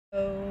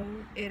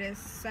It is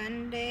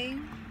Sunday.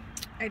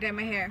 I dyed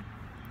my hair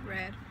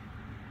red.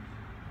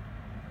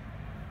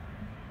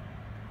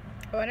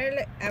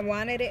 I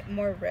wanted it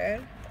more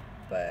red,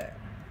 but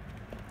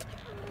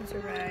it's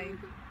alright.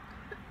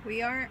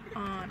 We are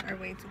on our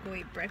way to go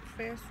eat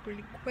breakfast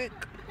really quick.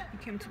 We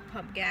came to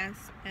pump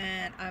gas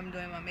and I'm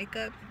doing my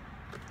makeup.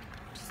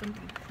 Just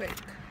something quick.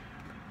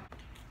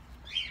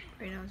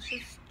 Right now it's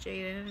just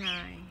Jaden and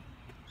I.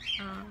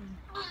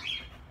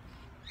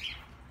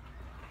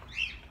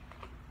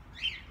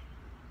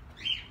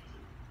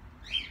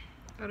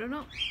 I don't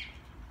know.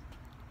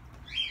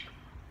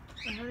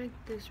 I have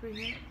like this right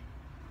here.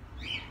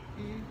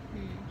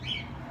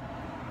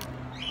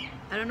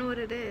 I don't know what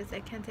it is. I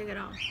can't take it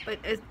off. But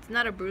it's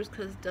not a bruise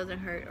because it doesn't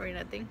hurt or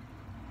nothing.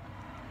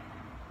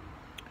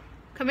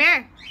 Come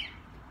here!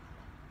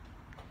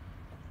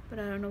 But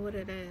I don't know what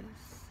it is.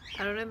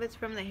 I don't know if it's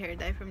from the hair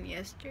dye from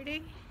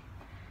yesterday.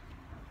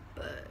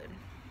 But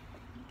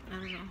I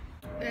don't know.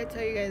 Did I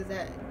tell you guys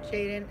that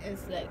Jaden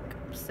is like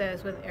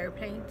obsessed with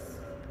airplanes?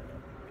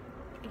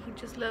 He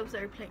just loves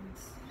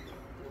airplanes.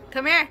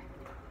 Come here!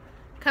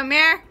 Come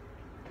here!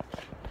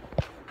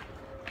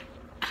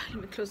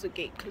 Let me close the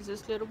gate because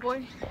this little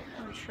boy,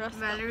 I don't trust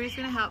him. Valerie's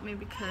gonna help me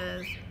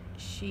because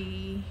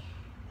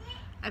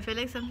I feel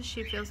like sometimes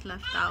she feels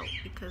left out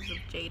because of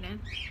Jaden,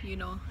 you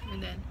know,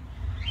 and then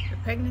the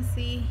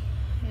pregnancy.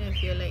 And I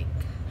feel like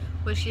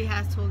what she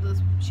told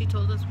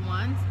us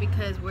once,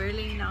 because we're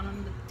laying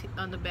down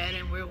on the bed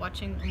and we're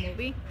watching a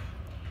movie,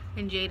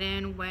 and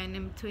Jaden went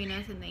in between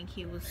us and then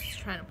he was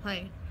trying to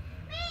play.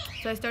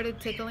 So I started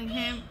tickling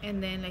him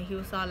and then like he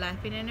was all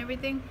laughing and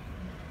everything.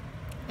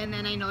 And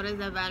then I noticed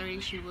that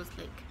Valerie, she was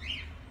like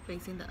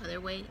facing the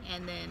other way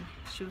and then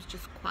she was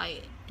just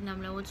quiet. And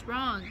I'm like, what's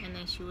wrong? And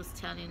then she was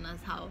telling us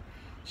how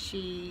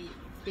she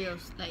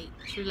feels like,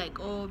 she was like,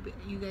 oh,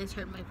 you guys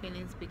hurt my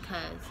feelings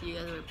because you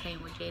guys were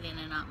playing with Jaden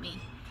and not me.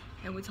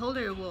 And we told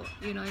her, well,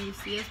 you know, you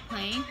see us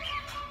playing,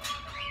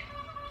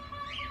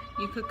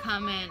 you could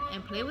come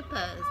and play with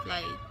us,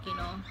 like, you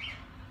know.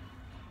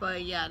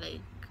 But yeah, like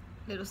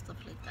little stuff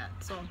like that.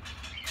 So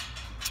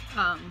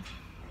I'm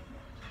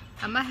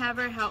gonna have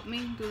her help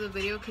me do the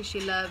video because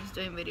she loves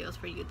doing videos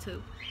for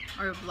YouTube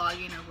or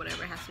vlogging or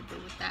whatever has to do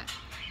with that.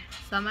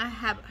 So I'm gonna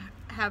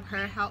have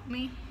her help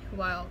me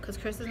while, because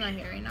Chris is not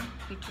here right now.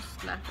 He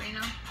just left right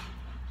now.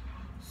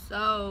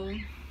 So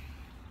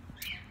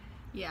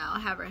yeah,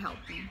 I'll have her help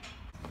me.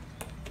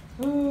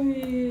 Oh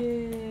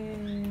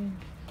yeah.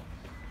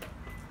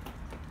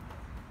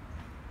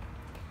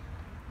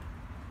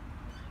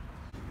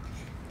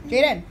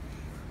 Jaden.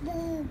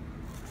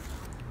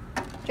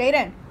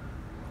 Jaden.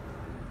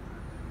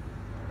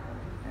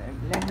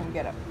 Let him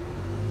get up.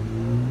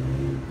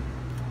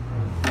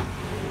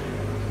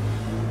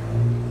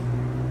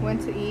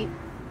 Went to eat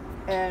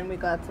and we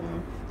got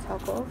some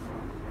tacos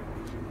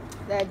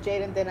that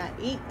Jaden did not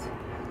eat.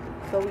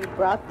 So we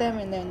brought them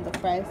and then the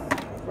fries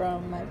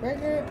from my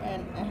burger,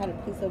 and I had a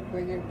piece of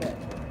burger, but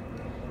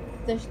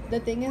the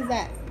thing is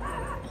that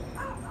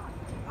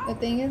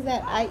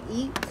I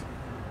eat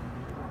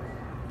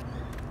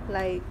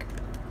like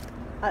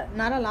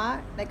not a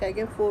lot. Like I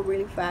get full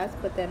really fast,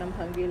 but then I'm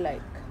hungry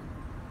like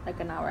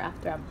an hour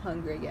after I'm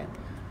hungry again.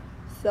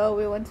 So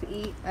we went to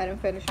eat. I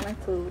didn't finish my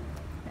food.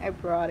 I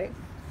brought it.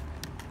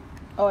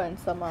 Oh, and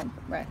some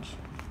ranch.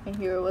 And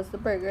here was the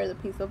burger, the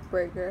piece of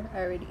burger.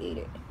 I already ate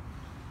it.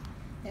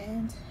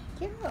 And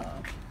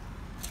yeah.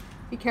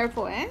 Be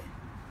careful, eh?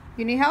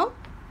 You need help?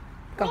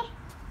 Go.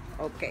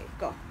 Okay,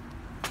 go.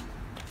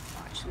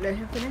 Watch. Let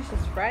him finish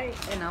his fry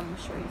and I'm gonna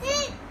show you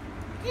something.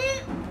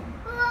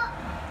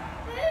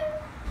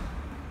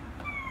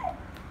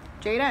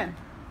 Jaden,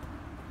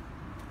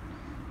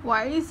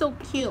 why are you so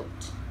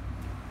cute?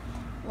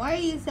 Why are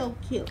you so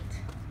cute?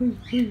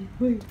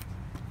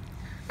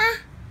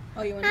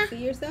 Oh, you want to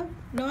see yourself?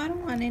 No, I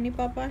don't want any,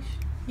 Papash.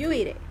 You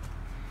eat it.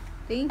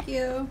 Thank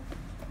you.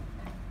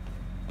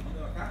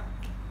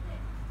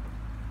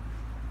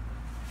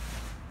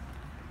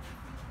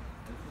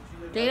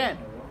 Jaden.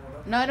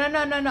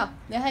 No.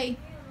 Hey.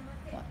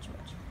 Watch.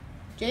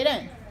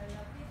 Jaden.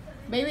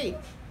 Baby.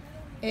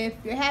 If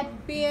you're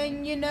happy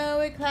and you know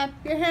it, clap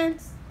your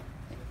hands.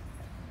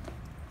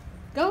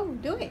 Go,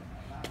 do it.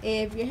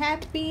 If you're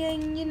happy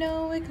and you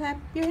know it, clap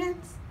your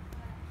hands.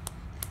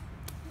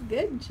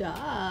 Good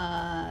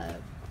job.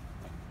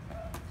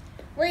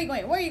 Where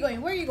are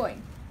you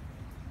going?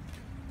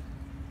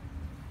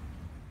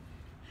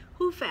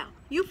 Who fell?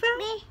 You fell?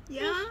 Me.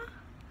 Yeah?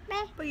 Me.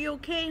 But you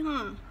okay,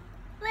 huh?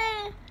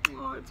 Me.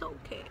 Oh, it's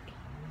okay.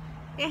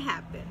 It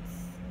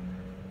happens.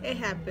 It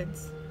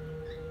happens.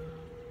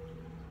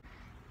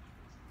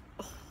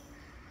 Oh.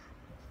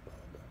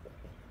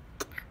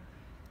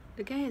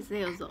 Look at his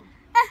nails though.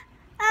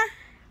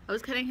 I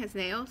was cutting his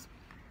nails.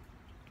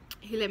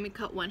 He let me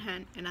cut one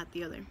hand and not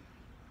the other.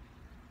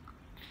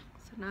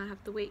 So now I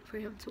have to wait for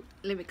him to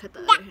let me cut the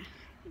other hand.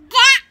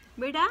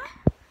 ¿Verdad?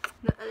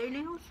 The other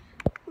nails?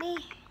 Me.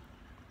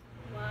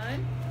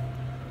 1,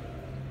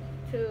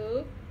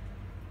 2,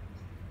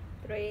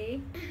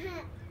 3,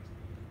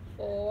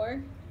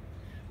 4,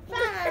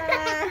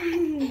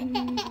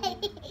 5.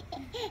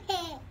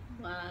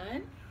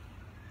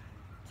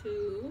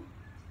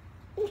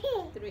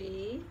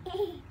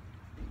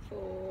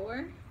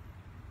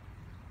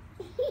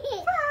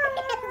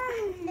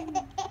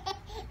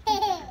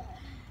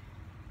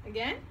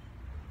 Again?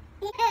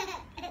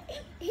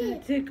 The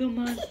tickle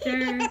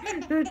monster.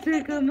 The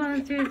tickle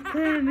monster is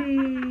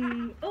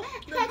coming. Oh,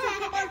 the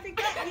tickle monster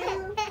got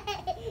you.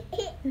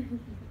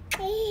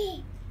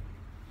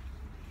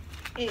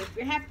 If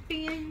you're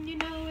happy and you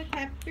know it,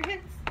 clap your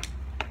hands.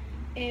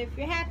 If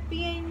you're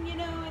happy and you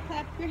know it,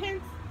 clap your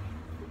hands.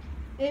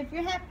 If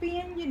you're happy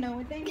and you know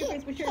it, then your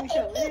face will surely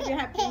show. If you're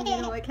happy and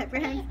you know it, clap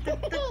your hands.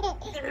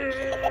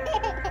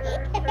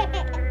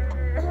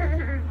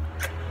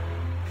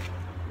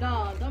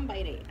 No, don't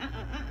bite it.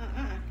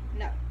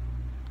 No.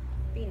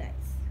 Be nice.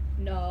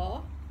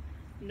 No.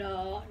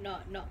 No.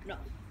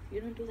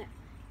 You don't do that.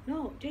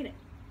 No, Jaden.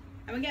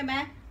 I'm gonna get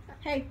mad.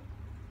 Hey.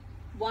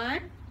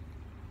 1.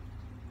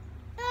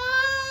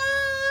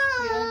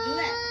 You don't do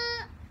that.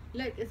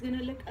 Look, it's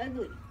gonna look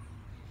ugly.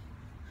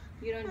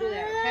 You don't do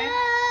that, okay?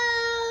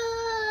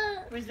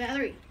 Where's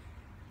Valerie?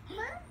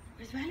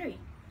 Where's Valerie?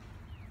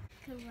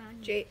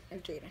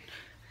 Jaden.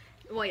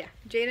 Well, yeah.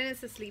 Jaden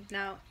is asleep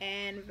now,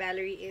 and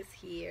Valerie is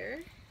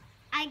here.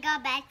 I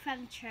got back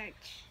from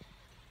church.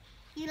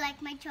 You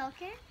like my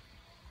choker?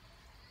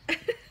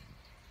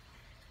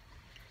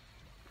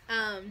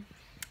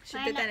 She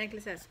did that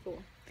necklace at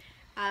school.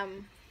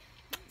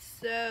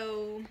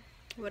 So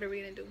what are we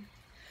gonna do?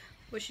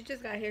 Well, she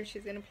just got here.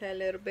 She's gonna play a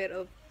little bit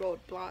of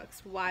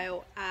Roblox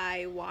while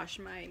I wash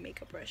my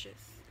makeup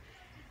brushes.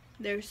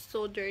 They're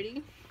so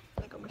dirty.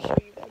 Like, I'm gonna show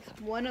you guys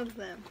one of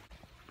them.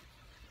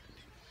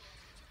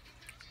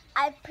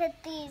 I put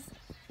these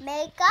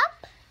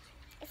makeup,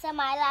 some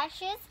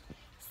eyelashes,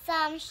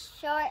 some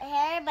short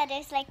hair, but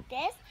it's like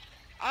this,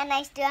 and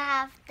I still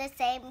have the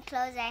same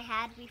clothes I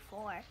had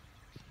before.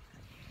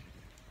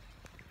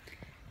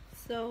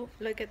 So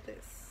look at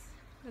this.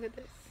 Look at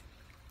this.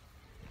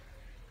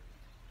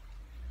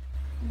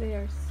 They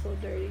are so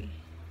dirty.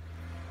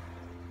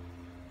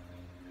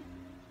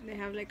 They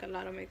have like a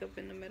lot of makeup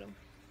in the middle.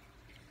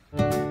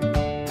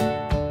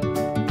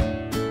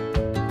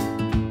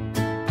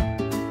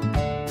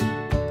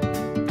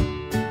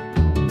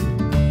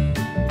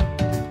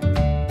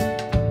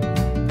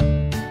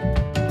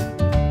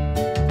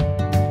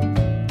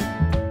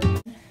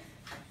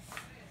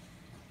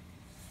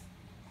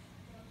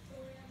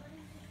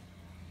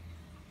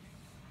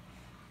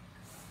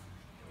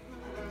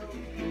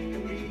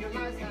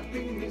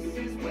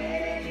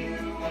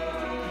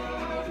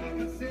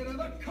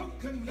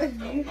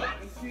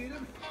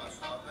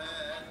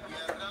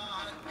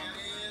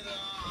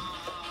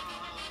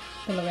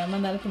 Te lo voy a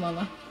mandar a tu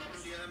mamá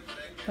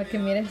para que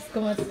mire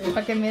cómo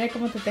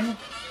te tengo.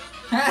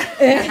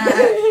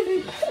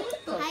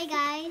 Hi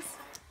guys,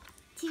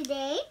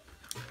 today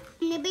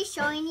I'm going to be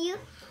showing you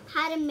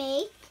how to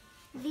make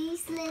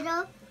these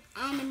little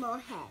animal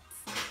heads.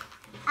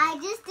 I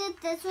just did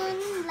this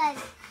one like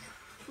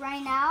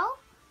right now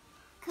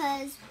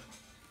because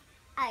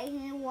I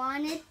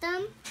wanted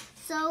them,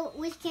 so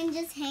we can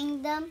just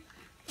hang them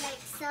like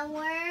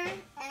somewhere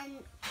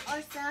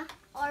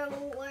or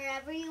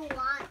wherever you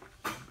want.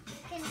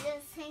 You can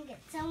just hang it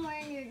somewhere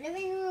in your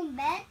living room,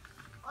 bed,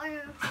 or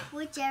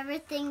whichever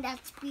thing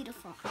that's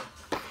beautiful.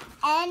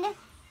 And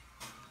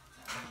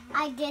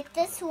I did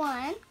this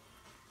one,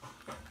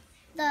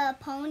 the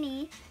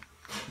pony.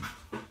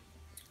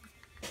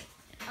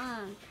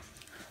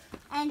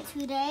 And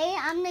today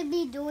I'm gonna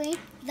be doing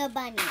the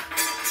bunny.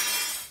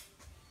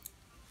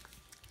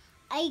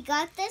 I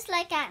got this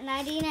like at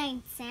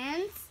 99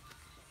 cents,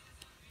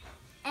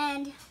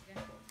 and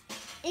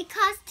it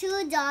cost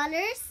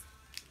 $2.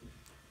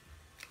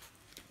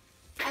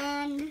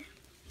 And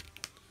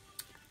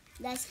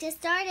let's get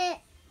started.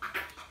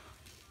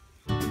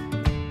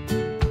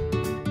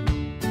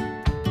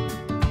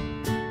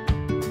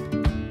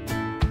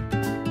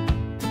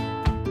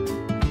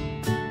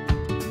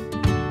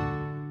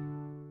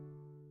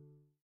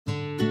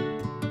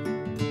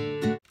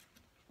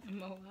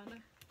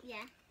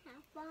 Yeah,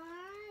 how far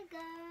I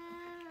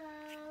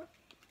go.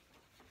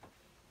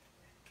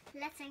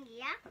 Let's sing,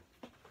 yeah?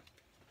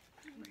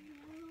 No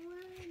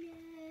one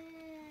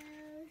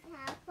knows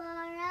how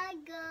far I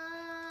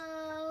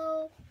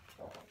go.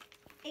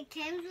 It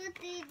comes with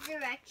the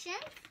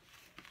directions.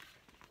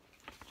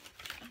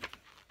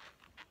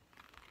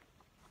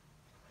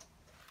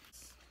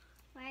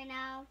 Right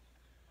now.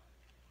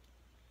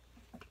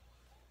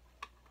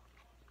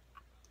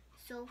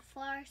 So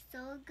far,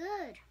 so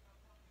good.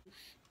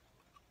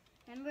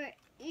 Remember,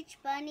 each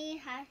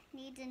bunny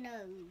needs a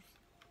nose.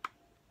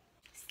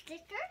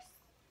 Stickers?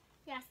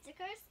 Yeah,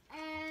 stickers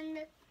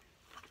and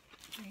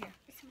Here.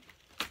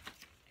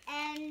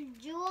 And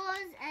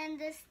jewels and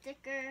the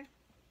sticker.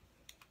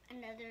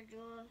 Another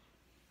jewel.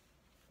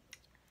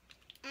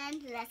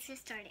 And let's get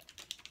started.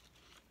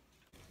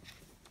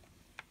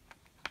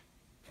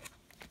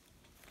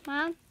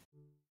 Mom?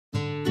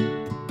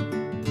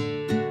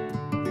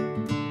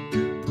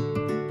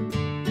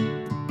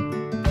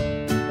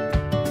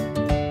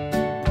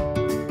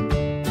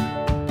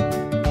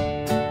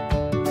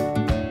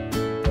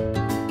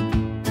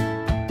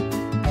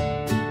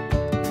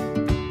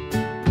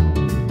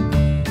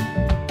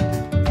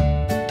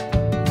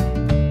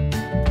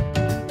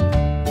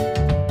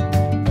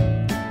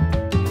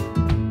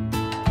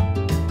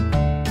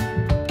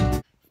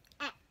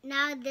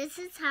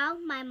 this is how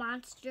my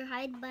Monster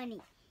High bunny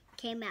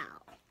came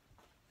out.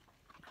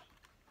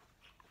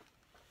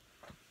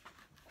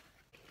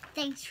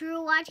 Thanks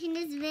for watching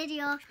this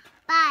video.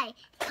 Bye.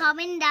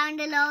 Comment down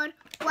below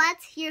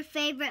what's your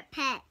favorite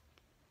pet.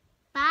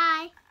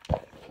 Bye.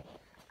 What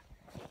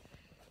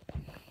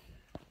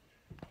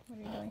are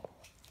you doing?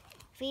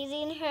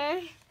 Feeding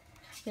her.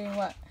 Doing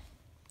what?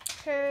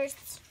 Her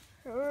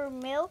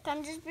milk.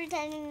 I'm just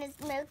pretending it's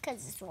milk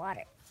because it's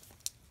water.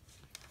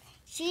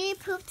 She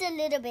pooped a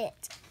little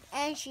bit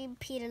and she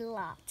peed a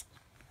lot.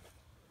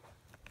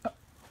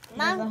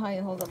 That's not how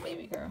you hold a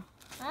baby, girl.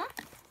 Huh?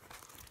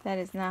 That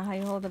is not how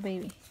you hold a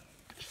baby.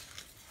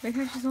 Look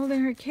how she's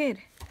holding her kid.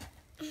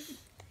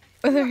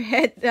 With her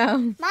head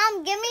down.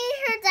 Mom, give me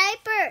her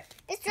diaper.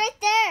 It's right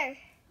there.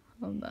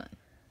 Hold on.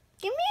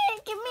 Give me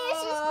it.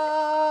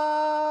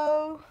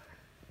 Oh.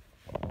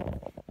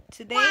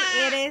 Today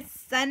it is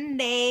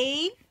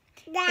Sunday.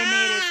 And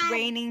it is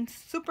raining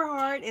super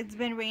hard. It's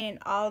been raining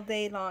all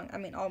day long. I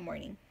mean, all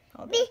morning.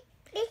 All day.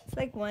 It's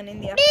like 1 in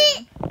the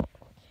afternoon. And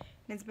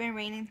it's been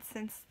raining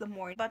since the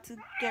morning. About to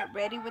get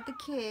ready with the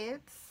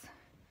kids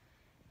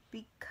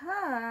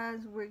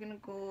because we're going to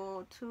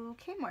go to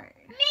Kmart.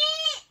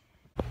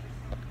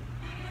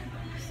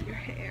 Here's your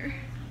hair.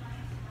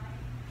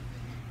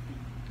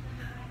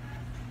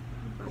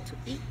 I'm about to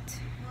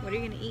eat. What are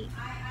you going to eat?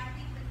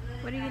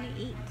 What are you going to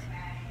eat?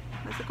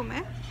 ¿Vas a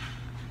comer?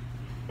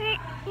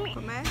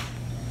 Comer?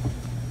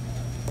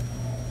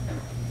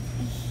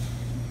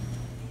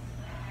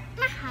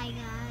 Hi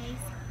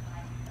guys.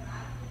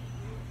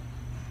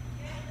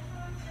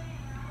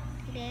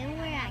 Today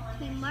we're at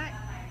Kmart.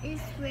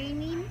 It's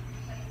raining.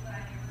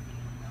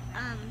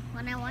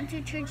 When I went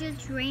to church,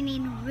 it's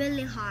raining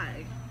really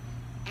hard.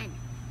 And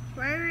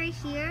we're right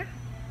here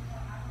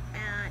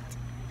at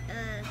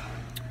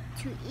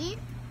to eat.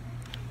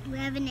 We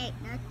haven't ate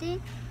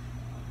nothing.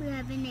 We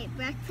haven't ate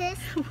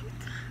breakfast.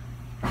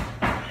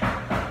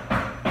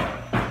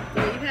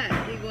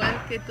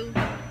 Igual que tú.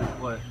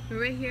 What?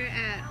 We're right here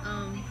at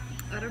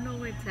I don't know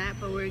where it's at,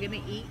 but we're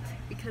gonna eat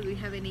because we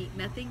haven't eaten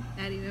nothing,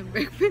 not even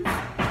breakfast.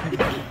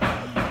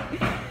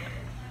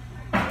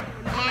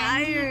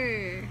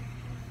 Liar.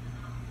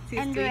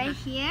 And right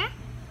here,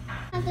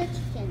 another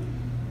chicken.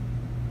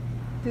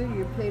 Dude,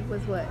 your plate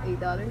was what,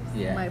 $8?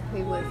 Yeah. My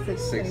plate was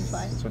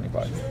 $6.25.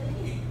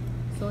 $6.25.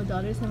 So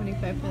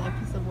 $1.75 for that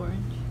piece of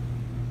orange.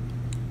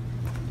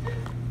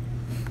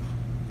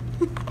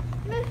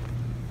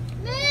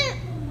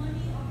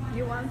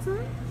 You want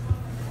some?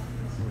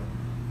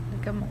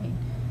 Look at mine.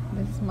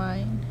 This is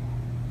mine.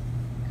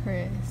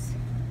 Chris.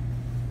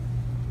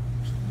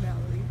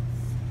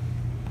 Valerie's.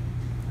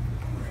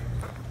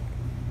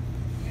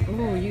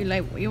 Oh,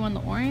 you want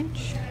the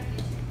orange?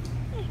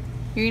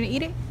 You're gonna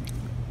eat it?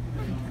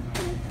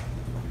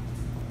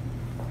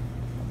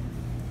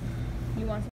 You want some?